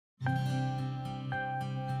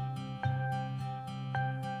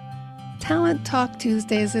Talent Talk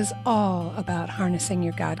Tuesdays is all about harnessing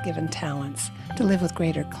your God-given talents to live with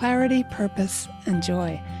greater clarity, purpose, and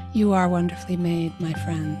joy. You are wonderfully made, my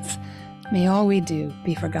friends. May all we do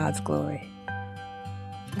be for God's glory.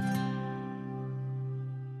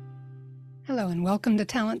 Hello and welcome to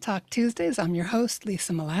Talent Talk Tuesdays. I'm your host,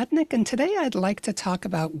 Lisa Mladinich, and today I'd like to talk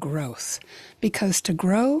about growth, because to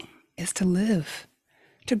grow is to live.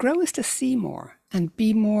 To grow is to see more and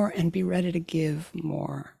be ready to give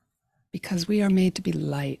more, because we are made to be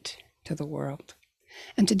light to the world.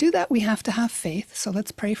 And to do that, we have to have faith. So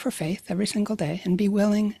let's pray for faith every single day and be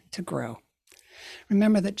willing to grow.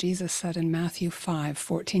 Remember that Jesus said in Matthew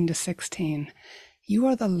 5:14-16, "You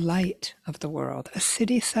are the light of the world. A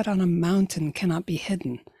city set on a mountain cannot be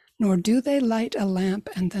hidden, nor do they light a lamp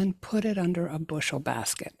and then put it under a bushel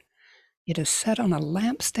basket. It is set on a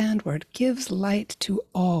lampstand where it gives light to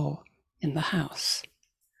all in the house.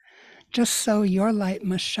 Just so your light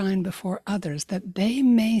must shine before others, that they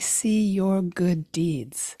may see your good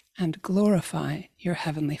deeds and glorify your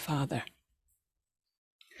heavenly Father."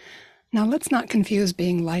 Now, let's not confuse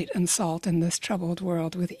being light and salt in this troubled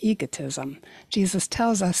world with egotism. Jesus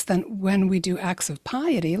tells us that when we do acts of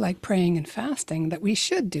piety, like praying and fasting, that we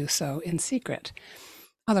should do so in secret.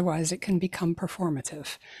 Otherwise, it can become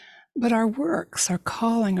performative. But our works, our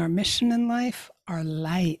calling, our mission in life, our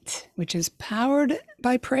light, which is powered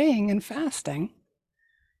by praying and fasting,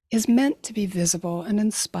 is meant to be visible and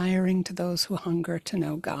inspiring to those who hunger to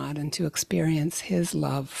know God and to experience His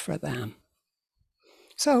love for them.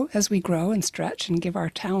 So as we grow and stretch and give our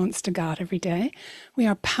talents to God every day, we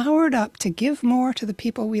are powered up to give more to the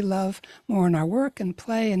people we love, more in our work and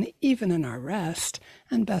play and even in our rest,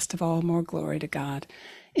 and best of all, more glory to God.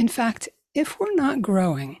 In fact, if we're not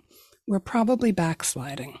growing, we're probably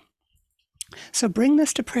backsliding. So bring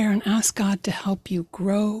this to prayer and ask God to help you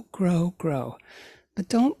grow. But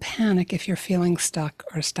don't panic if you're feeling stuck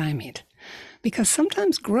or stymied, because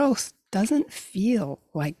sometimes growth doesn't feel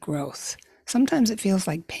like growth. Sometimes it feels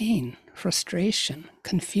like pain, frustration,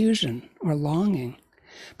 confusion, or longing.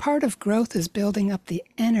 Part of growth is building up the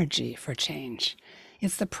energy for change.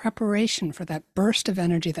 It's the preparation for that burst of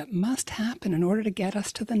energy that must happen in order to get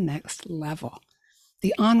us to the next level.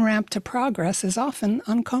 The on-ramp to progress is often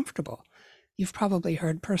uncomfortable. You've probably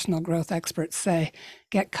heard personal growth experts say,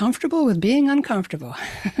 get comfortable with being uncomfortable.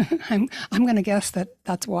 I'm going to guess that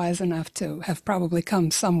that's wise enough to have probably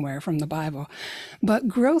come somewhere from the Bible. But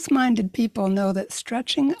growth-minded people know that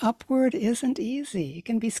stretching upward isn't easy. It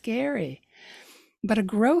can be scary. But a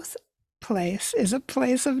growth place is a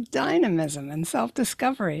place of dynamism and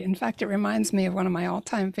self-discovery. In fact, it reminds me of one of my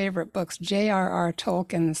all-time favorite books, J.R.R.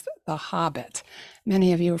 Tolkien's The Hobbit.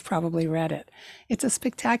 Many of you have probably read it. It's a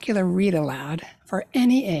spectacular read aloud for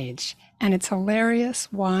any age, and it's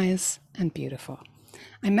hilarious, wise, and beautiful.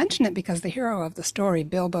 I mention it because the hero of the story,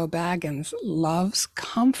 Bilbo Baggins, loves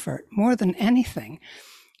comfort more than anything.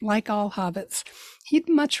 Like all hobbits, he'd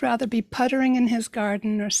much rather be puttering in his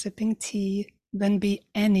garden or sipping tea than be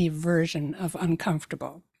any version of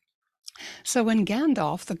uncomfortable. So when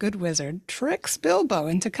Gandalf, the good wizard, tricks Bilbo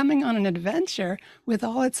into coming on an adventure with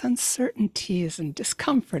all its uncertainties and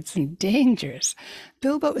discomforts and dangers,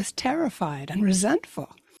 Bilbo is terrified and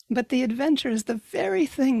resentful. But the adventure is the very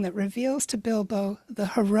thing that reveals to Bilbo the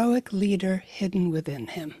heroic leader hidden within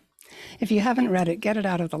him. If you haven't read it, get it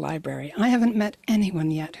out of the library. I haven't met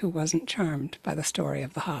anyone yet who wasn't charmed by the story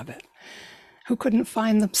of the Hobbit, who couldn't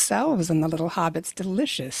find themselves in the little hobbit's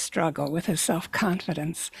delicious struggle with his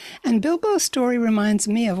self-confidence. And Bilbo's story reminds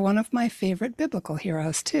me of one of my favorite biblical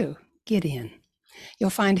heroes too, Gideon.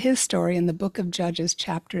 You'll find his story in the book of Judges,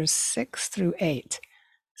 chapters 6-8.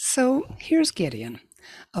 So here's Gideon,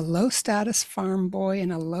 a low-status farm boy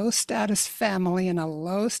in a low-status family in a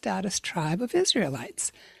low-status tribe of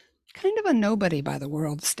Israelites. Kind of a nobody by the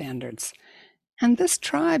world's standards. And this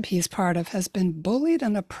tribe he's part of has been bullied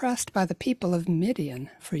and oppressed by the people of Midian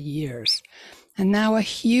for years. And now a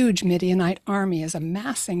huge Midianite army is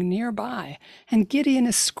amassing nearby, and Gideon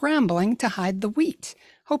is scrambling to hide the wheat,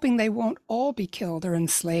 hoping they won't all be killed or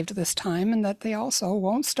enslaved this time and that they also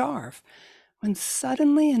won't starve. When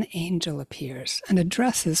suddenly an angel appears and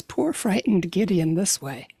addresses poor frightened Gideon this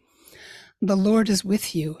way: "The Lord is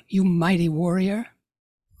with you, you mighty warrior."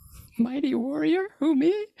 Mighty warrior? Who,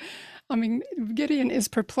 me? I mean, Gideon is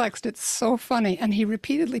perplexed. It's so funny. And he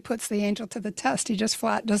repeatedly puts the angel to the test. He just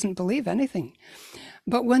flat doesn't believe anything.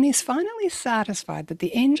 But when he's finally satisfied that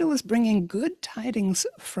the angel is bringing good tidings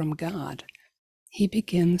from God, he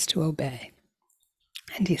begins to obey.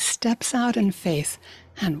 And he steps out in faith,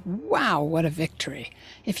 and wow, what a victory.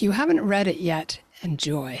 If you haven't read it yet,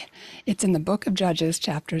 enjoy. It's in the book of Judges,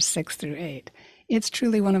 chapters 6-8. It's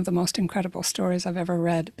truly one of the most incredible stories I've ever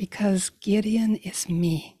read, because Gideon is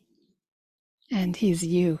me. And he's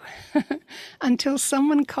you. Until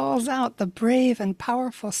someone calls out the brave and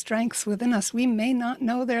powerful strengths within us, we may not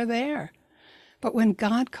know they're there. But when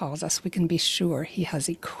God calls us, we can be sure he has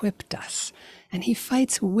equipped us. And he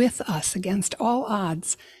fights with us against all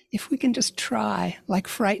odds if we can just try, like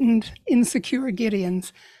frightened, insecure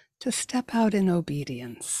Gideons, to step out in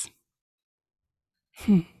obedience.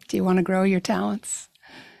 Do you want to grow your talents?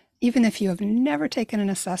 Even if you have never taken an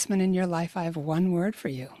assessment in your life, I have one word for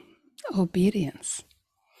you: obedience.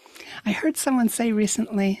 I heard someone say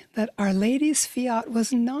recently that Our Lady's fiat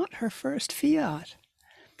was not her first fiat.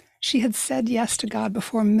 She had said yes to God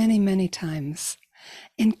before many, many times,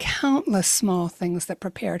 in countless small things that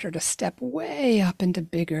prepared her to step way up into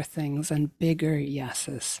bigger things and bigger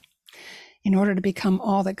yeses. In order to become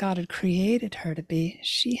all that God had created her to be,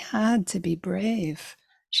 she had to be brave.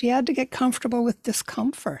 She had to get comfortable with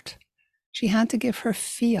discomfort. She had to give her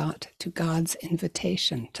fiat to God's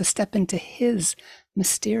invitation to step into his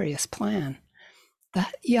mysterious plan.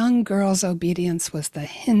 That young girl's obedience was the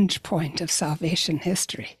hinge point of salvation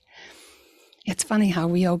history. It's funny how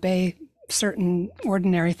we obey certain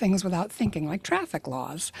ordinary things without thinking, like traffic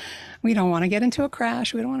laws. We don't want to get into a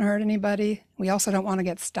crash. We don't want to hurt anybody. We also don't want to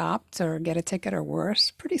get stopped or get a ticket or worse.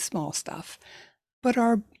 Pretty small stuff. But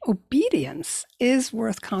our obedience is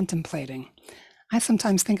worth contemplating. I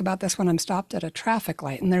sometimes think about this when I'm stopped at a traffic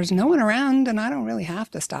light and there's no one around and I don't really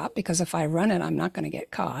have to stop, because if I run it, I'm not going to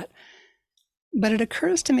get caught. But it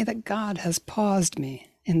occurs to me that God has paused me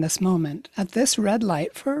in this moment at this red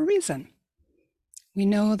light for a reason. We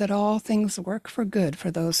know that all things work for good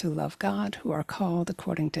for those who love God, who are called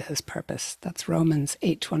according to his purpose. That's Romans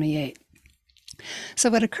 8:28.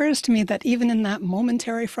 So it occurs to me that even in that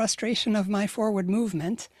momentary frustration of my forward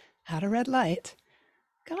movement at a red light,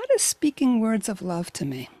 God is speaking words of love to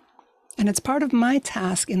me. And it's part of my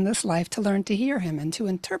task in this life to learn to hear him and to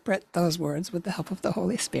interpret those words with the help of the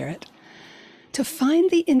Holy Spirit, to find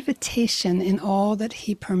the invitation in all that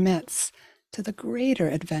he permits to the greater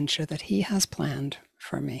adventure that he has planned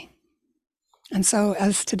for me. And so,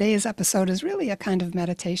 as today's episode is really a kind of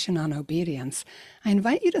meditation on obedience, I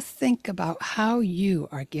invite you to think about how you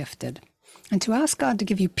are gifted and to ask God to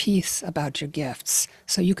give you peace about your gifts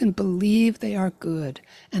so you can believe they are good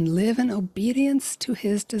and live in obedience to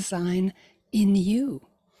his design in you.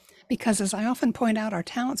 Because, as I often point out, our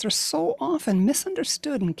talents are so often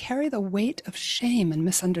misunderstood and carry the weight of shame and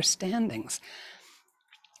misunderstandings.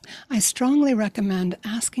 I strongly recommend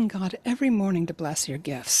asking God every morning to bless your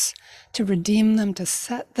gifts, to redeem them, to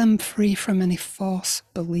set them free from any false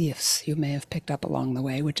beliefs you may have picked up along the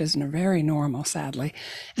way, which isn't very normal, sadly,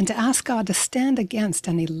 and to ask God to stand against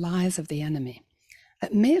any lies of the enemy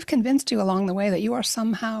that may have convinced you along the way that you are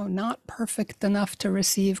somehow not perfect enough to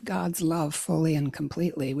receive God's love fully and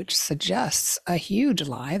completely, which suggests a huge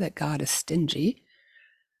lie that God is stingy.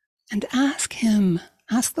 And ask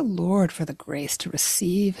the Lord for the grace to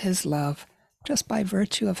receive his love just by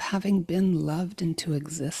virtue of having been loved into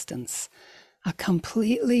existence. A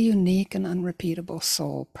completely unique and unrepeatable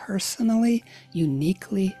soul, personally,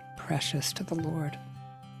 uniquely precious to the Lord.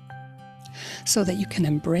 So that you can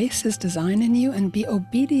embrace his design in you and be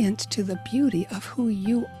obedient to the beauty of who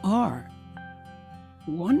you are.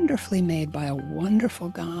 Wonderfully made by a wonderful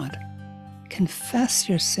God. Confess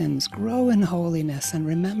your sins, grow in holiness, and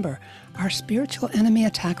remember, our spiritual enemy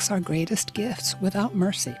attacks our greatest gifts without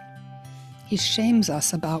mercy. He shames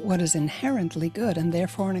us about what is inherently good and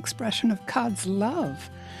therefore an expression of God's love.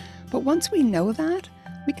 But once we know that,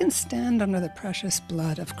 we can stand under the precious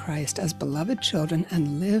blood of Christ as beloved children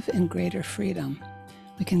and live in greater freedom.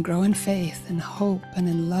 We can grow in faith, in hope, and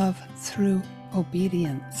in love through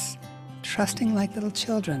obedience, trusting like little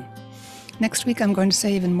children. Next week, I'm going to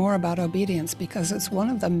say even more about obedience because it's one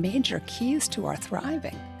of the major keys to our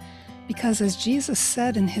thriving. Because as Jesus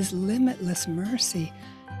said in his limitless mercy,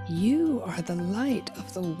 you are the light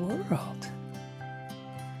of the world.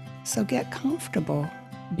 So get comfortable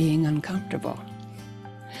being uncomfortable.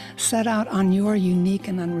 Set out on your unique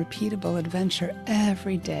and unrepeatable adventure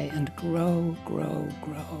every day and grow, grow,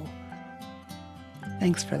 grow.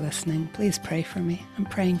 Thanks for listening. Please pray for me. I'm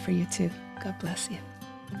praying for you too. God bless you.